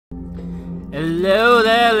Hello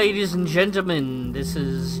there, ladies and gentlemen. This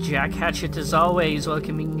is Jack Hatchet, as always,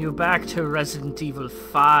 welcoming you back to Resident Evil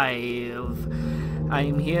 5. I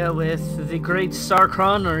am here with the Great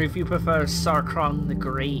Sarkron, or if you prefer, Sarkron the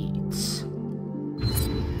Great.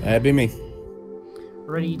 That'd be me.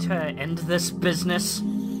 Ready to end this business?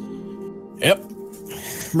 Yep.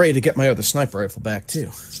 I'm ready to get my other sniper rifle back,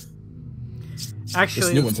 too. Actually,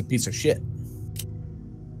 this new one's a piece of shit.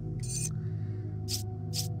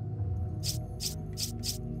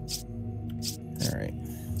 Alright.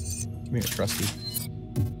 Give me a trusty.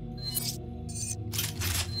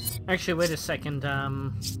 Actually, wait a second. I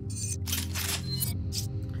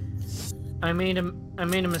made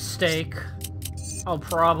a mistake. I'll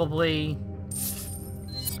probably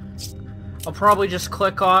just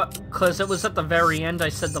click off, because it was at the very end I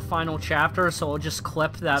said the final chapter, so I'll just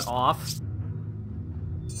clip that off.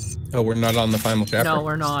 Oh, we're not on the final chapter? No,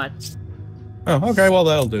 we're not. Oh, okay, well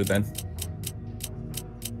that'll do then.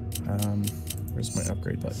 Where's my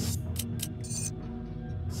upgrade button?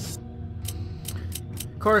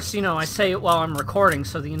 Of course, you know, I say it while I'm recording,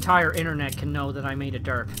 so the entire internet can know that I made a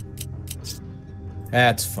derp.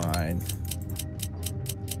 That's fine.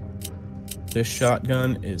 This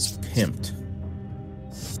shotgun is pimped.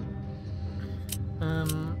 I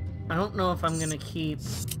don't know if I'm gonna keep,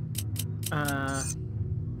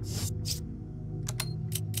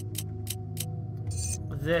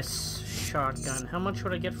 this shotgun. How much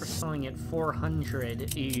would I get for selling it?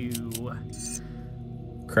 400. Ew.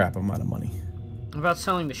 Crap amount of money. What about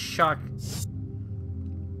selling the shock?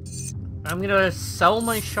 I'm gonna sell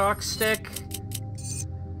my shock stick,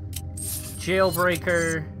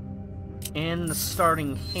 jailbreaker, and the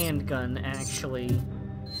starting handgun, actually.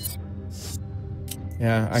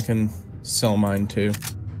 Yeah, I can sell mine too,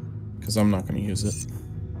 because I'm not going to use it.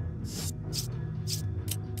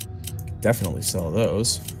 Definitely sell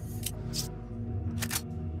those.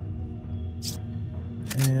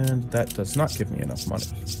 And that does not give me enough money.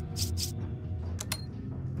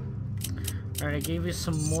 Alright, I gave you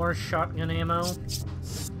some more shotgun ammo.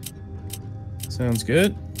 Sounds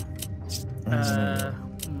good. Gonna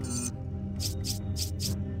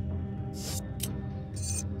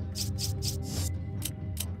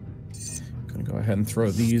go ahead and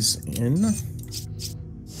throw these in.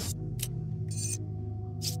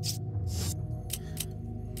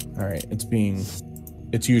 Alright,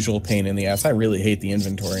 it's usual pain in the ass. I really hate the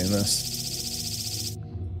inventory in this.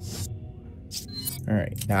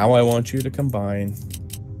 Alright, now I want you to combine.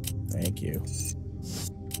 Thank you.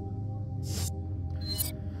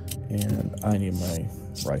 And I need my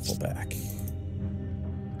rifle back.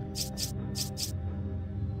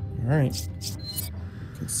 Alright.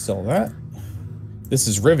 Can sell that. This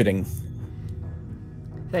is riveting.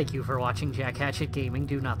 Thank you for watching Jack Hatchet Gaming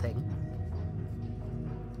Do Nothing.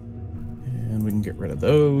 And we can get rid of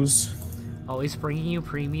those. Always bringing you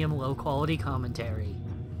premium, low-quality commentary.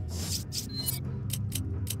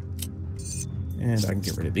 And I can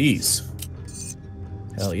get rid of these.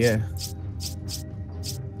 Hell yeah.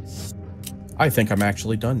 I think I'm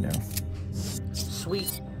actually done now.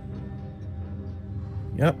 Sweet.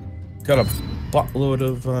 Yep. Got a buttload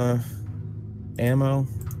of ammo.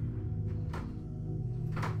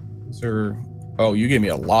 Is there... Oh, you gave me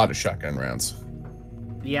a lot of shotgun rounds.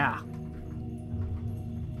 Yeah.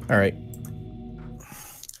 Alright.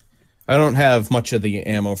 I don't have much of the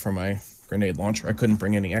ammo for my grenade launcher. I couldn't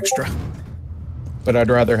bring any extra. But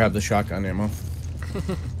I'd rather have the shotgun ammo.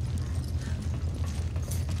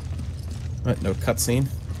 What, no cutscene?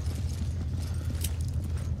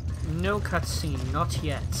 No cutscene, not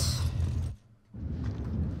yet.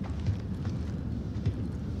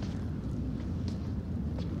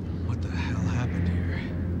 What the hell happened here?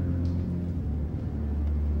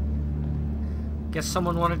 Guess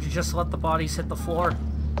someone wanted to just let the bodies hit the floor.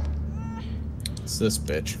 It's this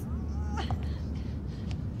bitch.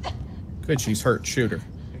 Good, she's hurt. Shoot her.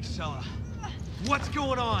 Excella, what's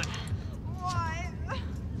going on? Why?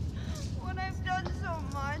 When I've done so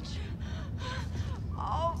much,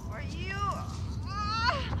 all for you.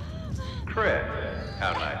 Chris,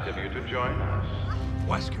 how nice of you to join us.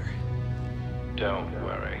 Wesker. Don't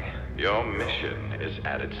worry. Your mission is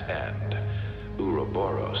at its end.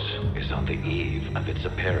 Ouroboros is on the eve of its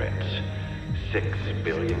appearance. 6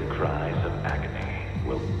 billion cries of agony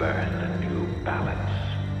will burn a new balance.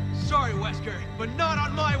 Sorry, Wesker, but not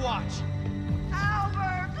on my watch!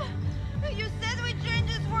 Albert, you said we change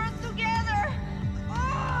this world together.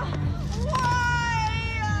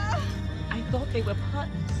 Why? I thought they were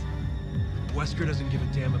puns. Wesker doesn't give a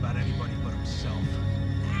damn about anybody but himself.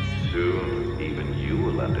 Soon, even you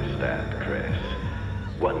will understand, Chris.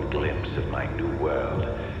 One glimpse of my new world,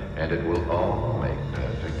 and it will all make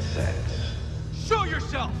perfect sense. Show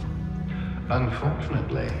yourself!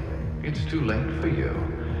 Unfortunately, it's too late for you.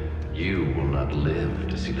 You will not live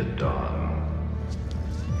to see the dawn.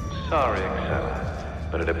 Sorry,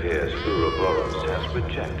 Excella, but it appears Ouroboros has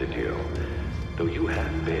rejected you. Though you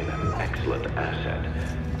have been an excellent asset,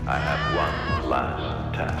 I have one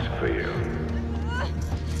last task for you.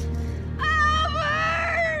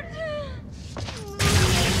 Albert!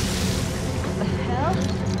 What the hell?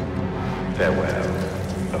 Farewell,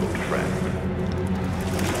 old friend.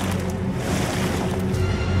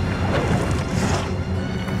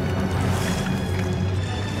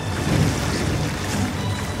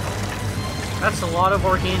 That's a lot of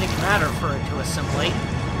organic matter for it to assimilate.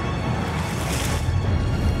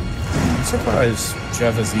 I'm surprised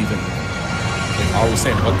Jeff is even like, always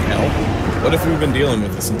saying, what the hell? What have we been dealing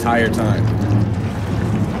with this entire time?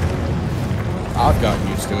 I've gotten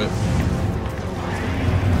used to it.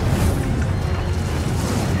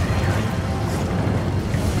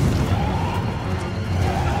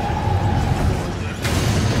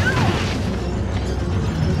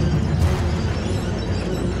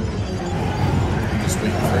 Just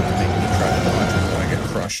waiting for it to make me try to dodge it when I get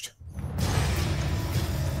crushed.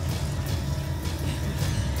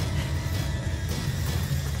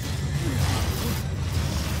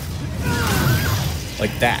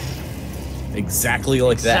 Like that. Exactly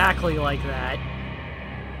like that. Exactly like that.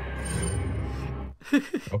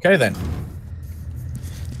 Okay then.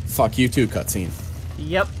 Fuck you too, cutscene.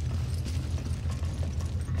 Yep.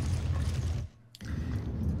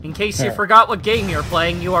 In case you Alright. forgot what game you're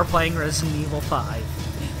playing, you are playing Resident Evil 5.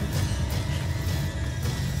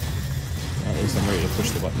 At least I'm ready to push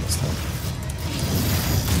the button this time.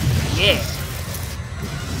 Yeah.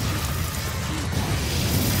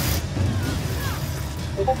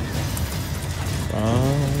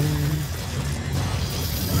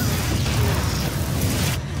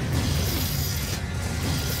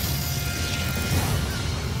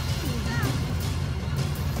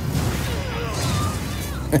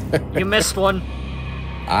 You missed one.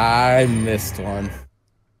 I missed one.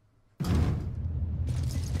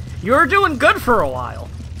 You were doing good for a while.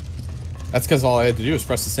 That's because all I had to do was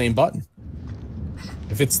press the same button.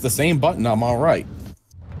 If it's the same button, I'm alright.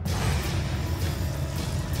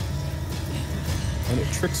 And it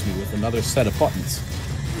tricks me with another set of buttons.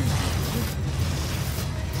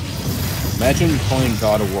 Imagine playing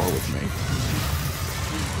God of War with me.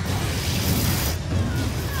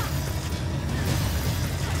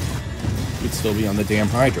 You'd still be on the damn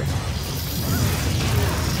Hydra.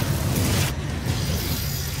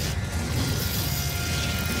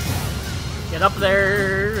 Get up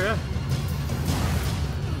there.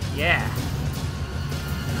 Yeah.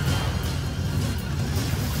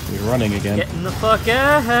 You're running again. Getting the fuck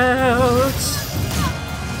out.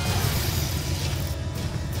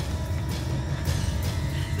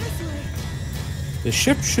 The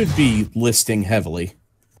ship should be listing heavily.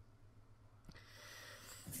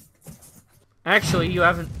 Actually, you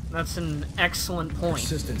haven't. That's an excellent point.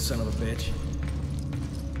 Persistent son of a bitch.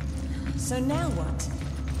 So now what?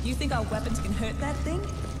 You think our weapons can hurt that thing?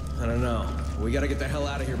 I don't know. We gotta get the hell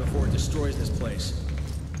out of here before it destroys this place.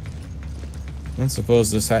 I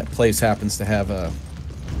suppose this place happens to have a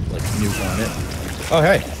like nuke on it. Oh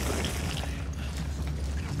hey,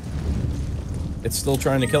 it's still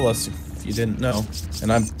trying to kill us. If you didn't know,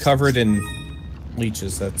 and I'm covered in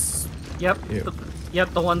leeches. That's Yep. ew.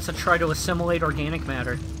 Yep, the ones that try to assimilate organic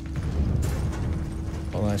matter.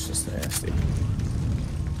 Well, that's just nasty.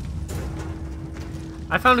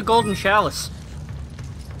 I found a golden chalice.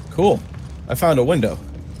 Cool. I found a window.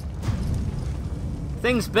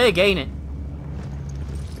 Thing's big, ain't it?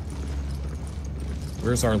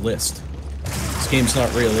 Where's our list? This game's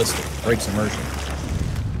not realistic. It breaks immersion.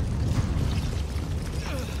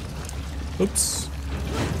 Oops.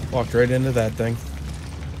 Walked right into that thing.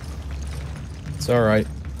 It's alright.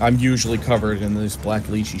 I'm usually covered in this black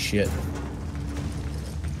leechy shit.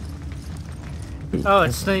 Ooh. Oh,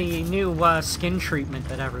 it's the new skin treatment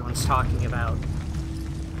that everyone's talking about.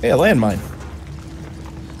 Hey, a landmine.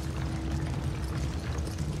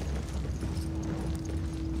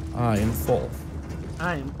 I am full.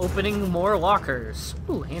 I am opening more lockers.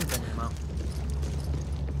 Ooh, handgun ammo.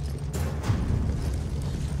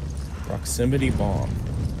 Proximity bomb.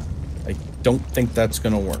 I don't think that's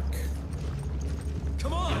gonna work.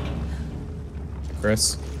 Come on!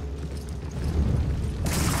 Chris?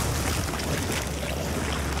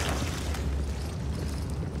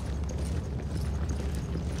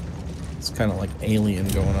 It's kind of like Alien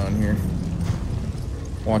going on here.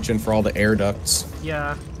 Watching for all the air ducts.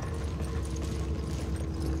 Yeah.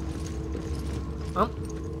 Oh.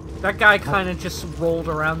 That guy kind of just rolled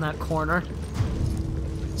around that corner.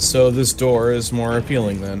 So this door is more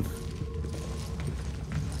appealing then.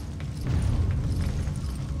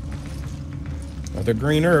 Another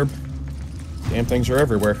green herb. Damn things are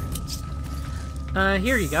everywhere.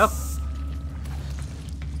 Here you go.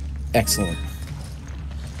 Excellent.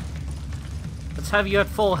 Let's have you at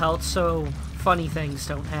full health so funny things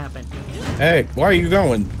don't happen. Hey, why are you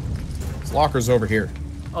going? This locker's over here.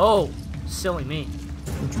 Oh, silly me.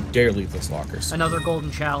 Don't you dare leave those lockers. Another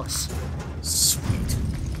golden chalice. Sweet.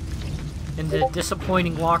 In the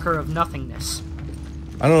disappointing locker of nothingness.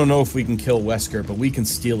 I don't know if we can kill Wesker, but we can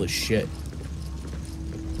steal his shit.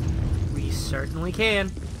 We certainly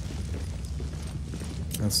can.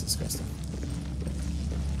 That's disgusting.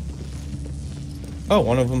 Oh,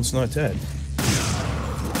 one of them's not dead.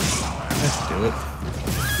 That should do it.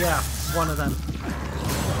 Yeah, one of them.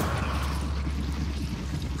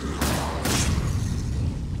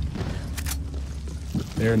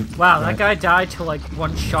 Wow, that guy died to like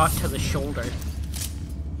one shot to the shoulder.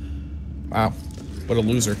 Wow, what a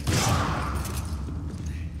loser.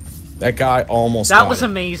 That guy almost That got was it.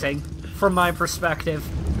 amazing, from my perspective.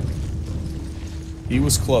 He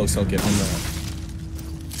was close, I'll give him that.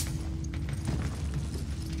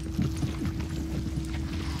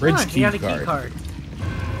 Bridge He key had a card. key card.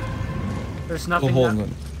 There's We'll nothing. hold That,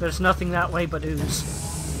 them. there's nothing that way but ooze.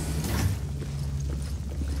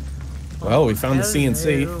 Well, we found the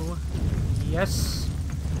CNC. Hello. Yes,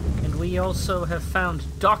 and we also have found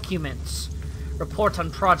documents. Report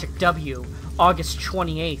on Project W, August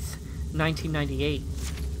 28th, 1998.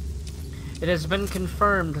 It has been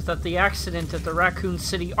confirmed that the accident at the Raccoon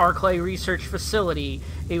City Arclay Research Facility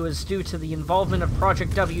was due to the involvement of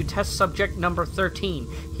Project W test subject number 13,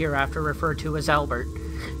 hereafter referred to as Albert.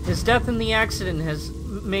 His death in the accident has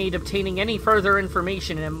made obtaining any further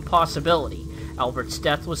information an impossibility. Albert's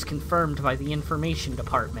death was confirmed by the Information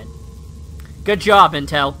Department. Good job,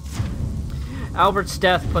 Intel. Albert's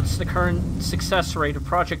death puts the current success rate of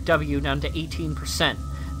Project W down to 18%.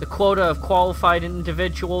 The quota of qualified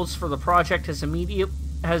individuals for the project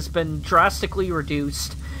has been drastically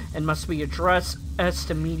reduced and must be addressed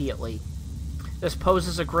immediately. This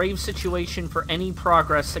poses a grave situation for any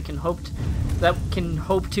progress that can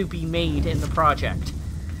hope to be made in the project.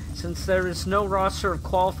 Since there is no roster of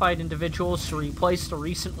qualified individuals to replace the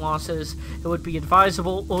recent losses, it would be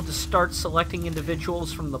advisable to start selecting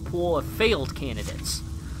individuals from the pool of failed candidates.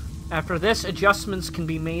 After this, adjustments can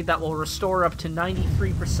be made that will restore up to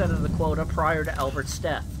 93% of the quota prior to Albert's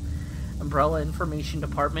death. Umbrella Information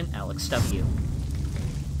Department, Alex W.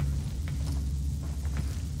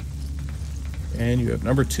 And you have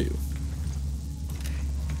number 2.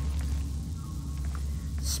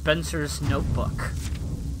 Spencer's Notebook.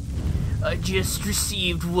 I just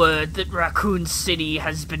received word that Raccoon City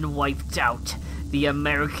has been wiped out. The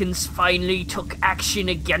Americans finally took action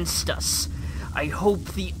against us. I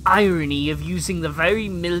hope the irony of using the very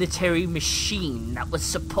military machine that was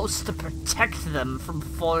supposed to protect them from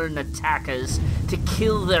foreign attackers to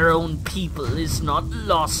kill their own people is not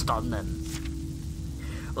lost on them.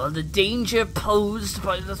 While the danger posed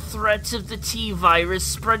by the threat of the T-virus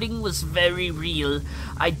spreading was very real,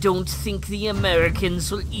 I don't think the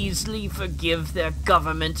Americans will easily forgive their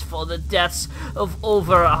government for the deaths of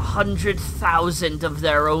over 100,000 of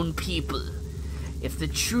their own people. If the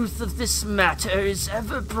truth of this matter is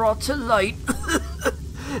ever brought to light,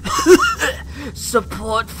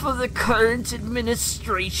 support for the current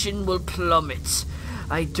administration will plummet.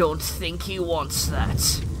 I don't think he wants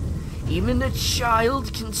that. Even a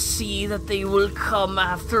child can see that they will come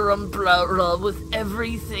after Umbrella with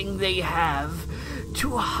everything they have.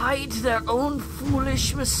 To hide their own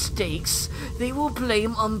foolish mistakes, they will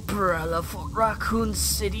blame Umbrella for Raccoon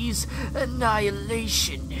City's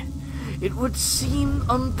annihilation. It would seem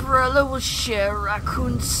Umbrella will share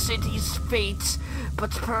Raccoon City's fate,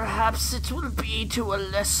 but perhaps it will be to a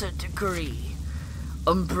lesser degree.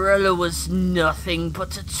 Umbrella was nothing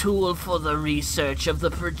but a tool for the research of the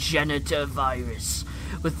progenitor virus.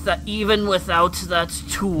 Even without that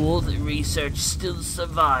tool, the research still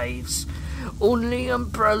survives. Only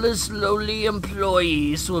Umbrella's lowly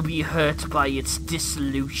employees will be hurt by its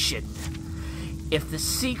dissolution. If the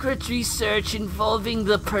secret research involving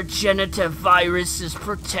the progenitor virus is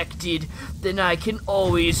protected, then I can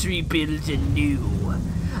always rebuild anew.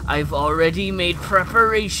 I've already made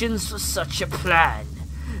preparations for such a plan.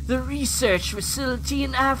 The research facility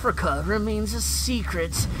in Africa remains a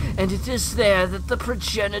secret, and it is there that the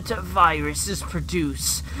progenitor virus is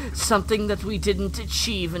produced, something that we didn't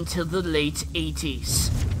achieve until the late 80s.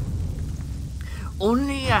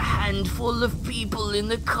 Only a handful of people in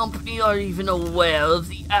the company are even aware of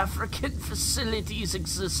the African facility's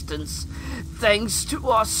existence, thanks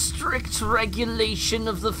to our strict regulation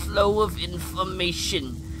of the flow of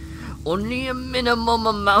information. Only a minimum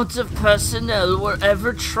amount of personnel were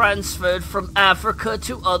ever transferred from Africa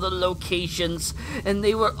to other locations, and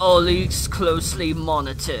they were always closely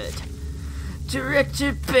monitored.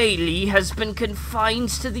 Director Bailey has been confined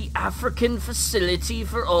to the African facility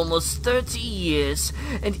for almost 30 years,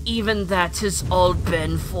 and even that has all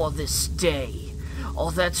been for this day. All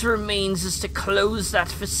that remains is to close that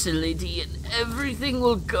facility, and everything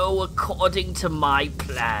will go according to my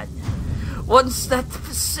plan. Once that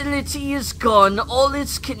facility is gone, all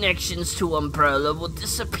its connections to Umbrella will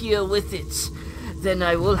disappear with it. Then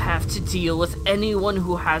I will have to deal with anyone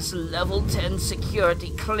who has level 10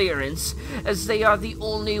 security clearance, as they are the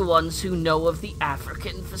only ones who know of the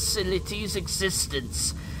African facility's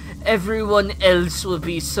existence. Everyone else will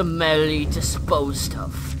be summarily disposed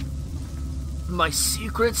of. My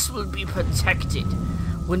secrets will be protected.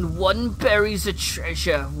 When one buries a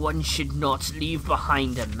treasure, one should not leave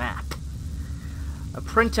behind a map. A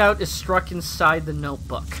printout is struck inside the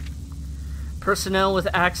notebook. Personnel with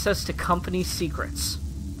access to company secrets.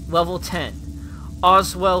 Level 10.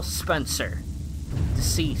 Oswell Spencer.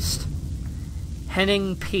 Deceased.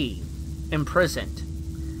 Henning P. Imprisoned.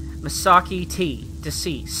 Misaki T.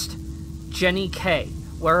 Deceased. Jenny K.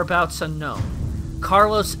 Whereabouts unknown.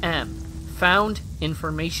 Carlos M. Found.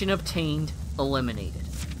 Information obtained. Eliminated.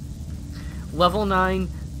 Level 9.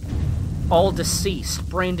 All deceased.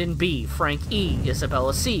 Brandon B. Frank E.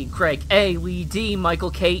 Isabella C. Greg A. Lee D.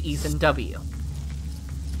 Michael K. Ethan W.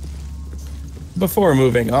 Before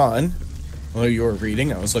moving on, while you were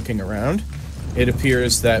reading, I was looking around. It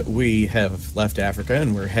appears that we have left Africa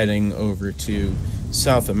and we're heading over to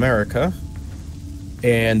South America.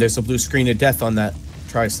 And there's a blue screen of death on that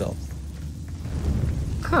tri-cell.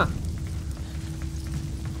 Huh.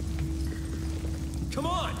 Come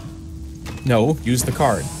on! No, use the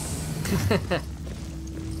card.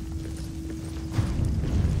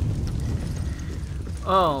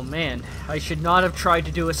 Oh man, I should not have tried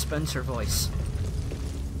to do a Spencer voice.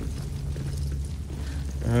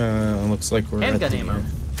 Looks like we're Handgun at the ammo.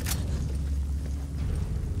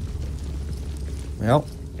 Well,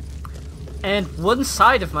 and one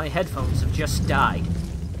side of my headphones have just died.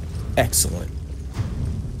 excellent.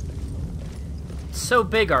 It's so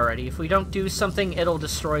big already. If we don't do something, it'll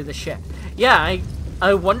destroy the ship. Yeah,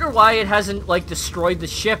 I wonder why it hasn't, like, destroyed the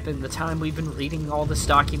ship in the time we've been reading all this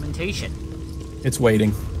documentation. It's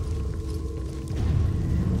waiting.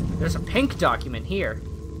 There's a pink document here.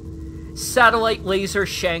 Satellite Laser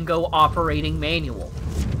Shango Operating Manual.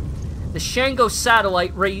 The Shango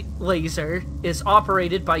satellite laser is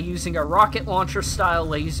operated by using a rocket launcher-style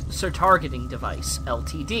laser targeting device,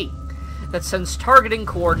 LTD, that sends targeting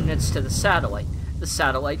coordinates to the satellite. The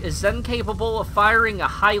satellite is then capable of firing a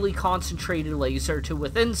highly concentrated laser to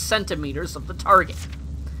within centimeters of the target.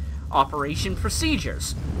 Operation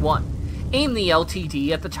procedures. 1. Aim the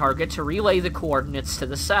LTD at the target to relay the coordinates to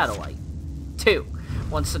the satellite. 2.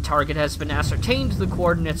 Once the target has been ascertained, the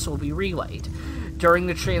coordinates will be relayed. During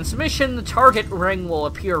the transmission, the target ring will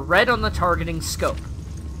appear red on the targeting scope.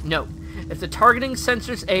 Note: if the targeting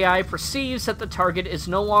sensor's AI perceives that the target is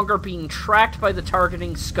no longer being tracked by the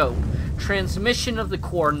targeting scope, transmission of the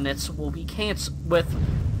coordinates will be cancelled.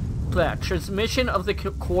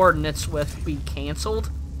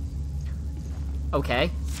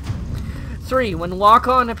 Okay. 3. When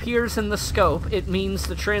lock-on appears in the scope, it means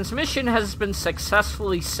the transmission has been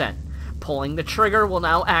successfully sent. Pulling the trigger will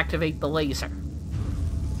now activate the laser.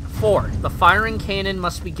 4. The firing cannon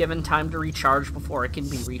must be given time to recharge before it can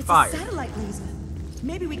be refired. It's a satellite laser.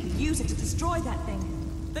 Maybe we can use it to destroy that thing.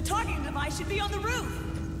 The targeting device should be on the roof.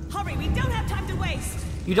 Hurry, we don't have time to waste.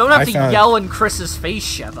 You don't have to yell in Chris's face,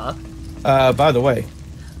 Sheva. By the way,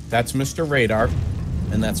 that's Mr. Radar,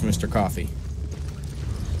 and that's Mr. Coffee.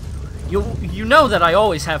 You know that I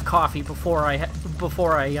always have coffee before I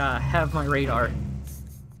have my radar.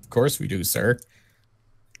 Of course we do, sir.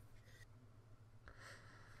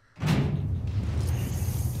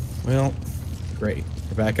 Well, great.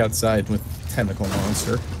 We're back outside with Tentacle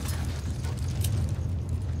Monster.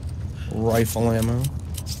 Rifle ammo.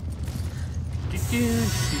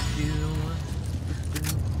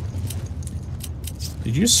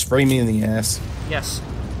 Did you spray me in the ass? Yes.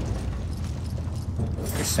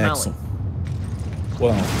 You're smelling. Excellent.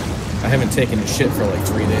 Well, I haven't taken a shit for like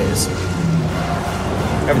 3 days. I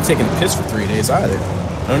haven't taken a piss for 3 days either.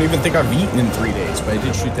 I don't even think I've eaten in 3 days, but I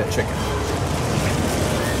did shoot that chicken.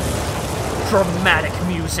 Dramatic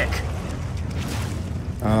music.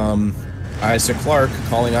 Isaac Clarke,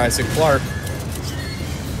 calling Isaac Clarke.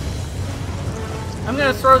 I'm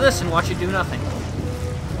gonna throw this and watch it do nothing.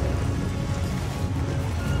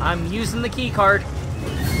 I'm using the key card.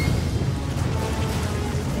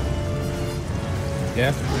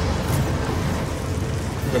 Yeah?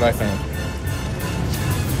 Look what I found.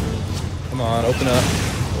 Come on, open up.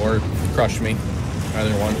 Or crush me.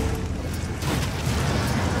 Either one.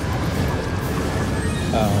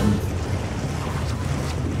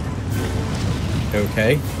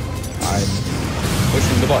 Okay. I'm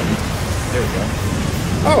pushing the button. There we go.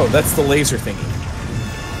 Oh, that's the laser thingy.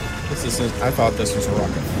 This isn't... I thought this was a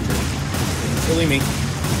rocket launcher. Silly me.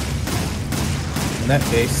 In that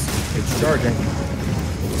case, it's charging.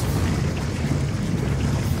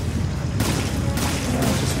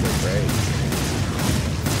 Oh, just for great.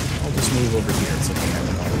 I'll just move over here so I have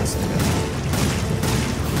all this thing.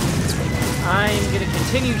 I'm gonna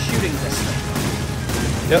continue shooting this thing.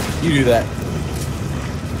 Yep, you do that.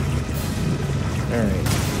 Alright.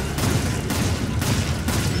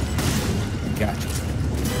 Gotcha.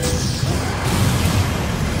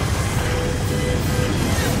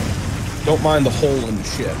 Don't mind the hole in the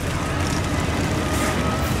ship.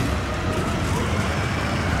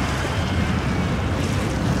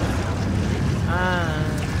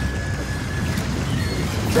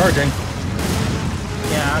 Charging.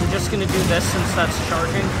 Yeah, I'm just gonna do this since that's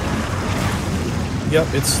charging.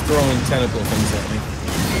 Yep, it's throwing tentacle things at me.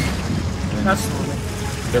 And That's normal.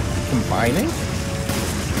 they're combining?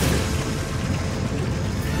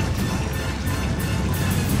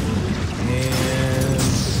 And...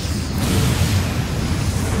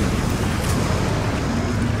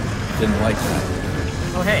 didn't like that.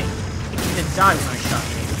 Oh hey, it did die when I shot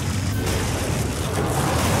it.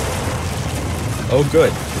 Oh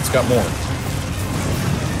good, it's got more.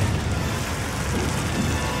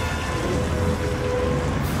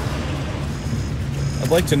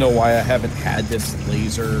 I'd like to know why I haven't had this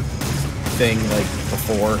laser thing, like,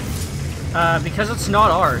 before. Because it's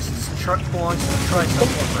not ours. It's the truck belongs to the Tri-Cell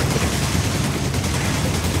Corporation.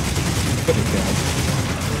 Put it down.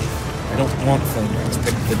 I don't want flame rings.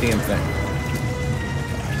 Pick the damn thing.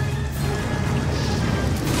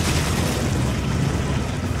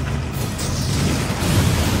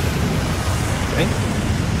 Okay.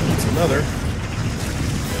 That's another.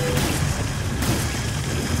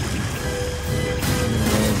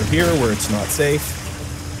 Over here where it's not safe.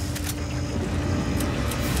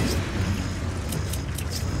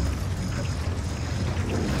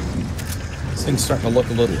 This thing's starting to look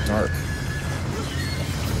a little dark.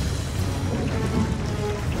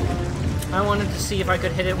 I wanted to see if I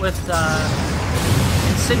could hit it with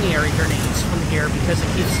incendiary grenades from here because it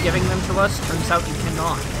keeps giving them to us. Turns out you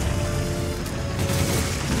cannot.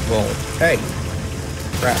 Well, hey.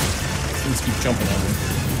 Crap. Things keep jumping on me.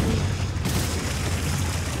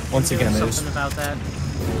 Once again, Doing there's something about that.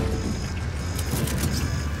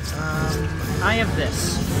 I have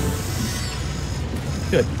this.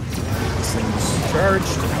 good. This thing's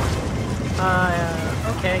charged.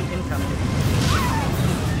 Okay, incoming.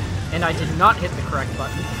 And I did not hit the correct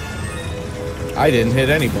button. I didn't hit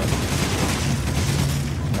any button.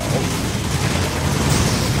 No.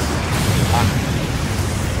 Ah.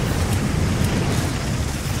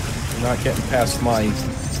 I'm not getting past my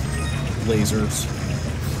lasers.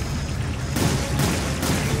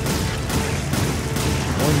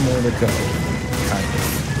 One more to go. Kind of.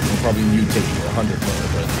 I'll probably mutate for 100 more,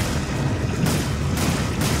 but...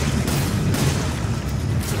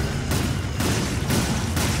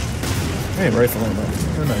 Hey, rifle ammo.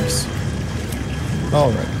 Oh, nice.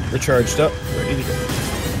 Alright, we're charged up, ready to go.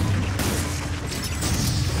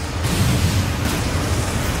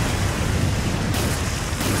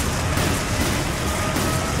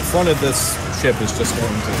 The front of this ship is just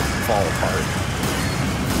going to fall apart.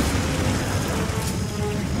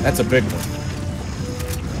 That's a big one.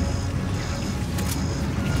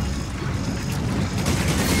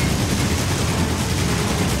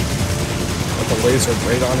 With the laser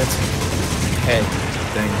right on its head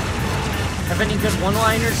thing. Have any good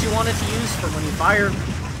one-liners you wanted to use for when you fire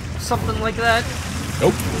something like that?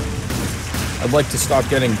 Nope. I'd like to stop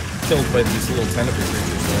getting killed by these little tentacle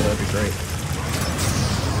creatures, so that'd be great.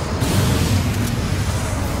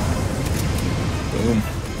 Boom.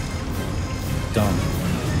 Done.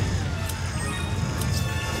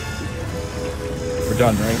 We're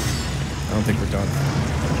done, right? I don't think we're done.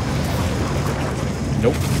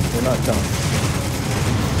 Nope, we're not done.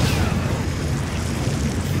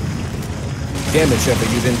 Damn it, Sheva,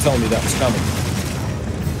 you didn't tell me that was coming.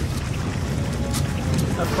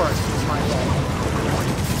 Of course, it's my fault.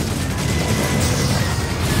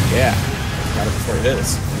 Yeah, got it before it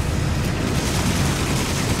is.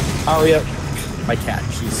 Oh, yeah. My cat.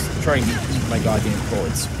 She's trying to eat my goddamn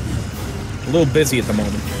cords. A little busy at the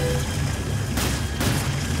moment.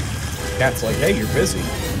 Cat's like, hey, you're busy.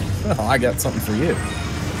 Well, I got something for you.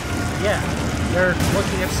 Yeah, they're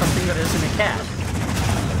looking at something that isn't a cat.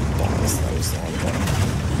 Balls, that was the wrong one.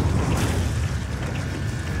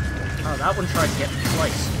 Oh, that one tried to get me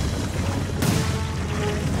twice.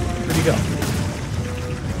 Where'd you go?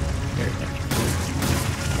 There you go.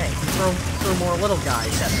 Hey, throw more little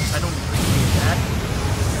guys at us. I don't appreciate that.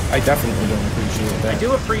 I definitely don't appreciate that. I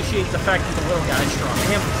do appreciate the fact that the little guys draw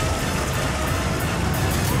damage.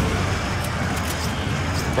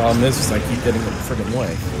 Problem is I keep getting in the friggin'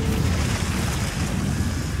 way.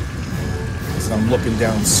 So I'm looking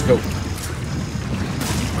down scope.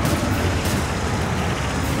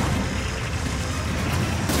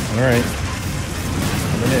 Alright.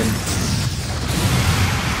 Coming in.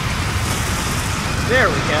 There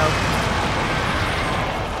we go.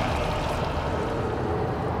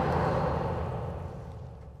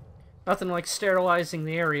 Nothing like sterilizing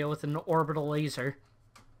the area with an orbital laser.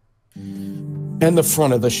 And the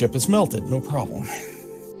front of the ship is melted, no problem.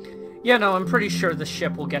 Yeah, no, I'm pretty sure the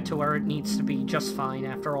ship will get to where it needs to be just fine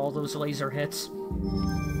after all those laser hits.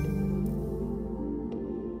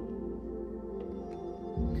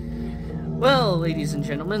 Well, ladies and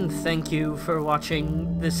gentlemen, thank you for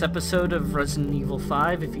watching this episode of Resident Evil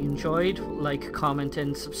 5. If you enjoyed, like, comment,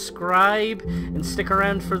 and subscribe, and stick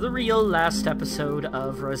around for the real last episode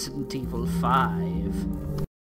of Resident Evil 5.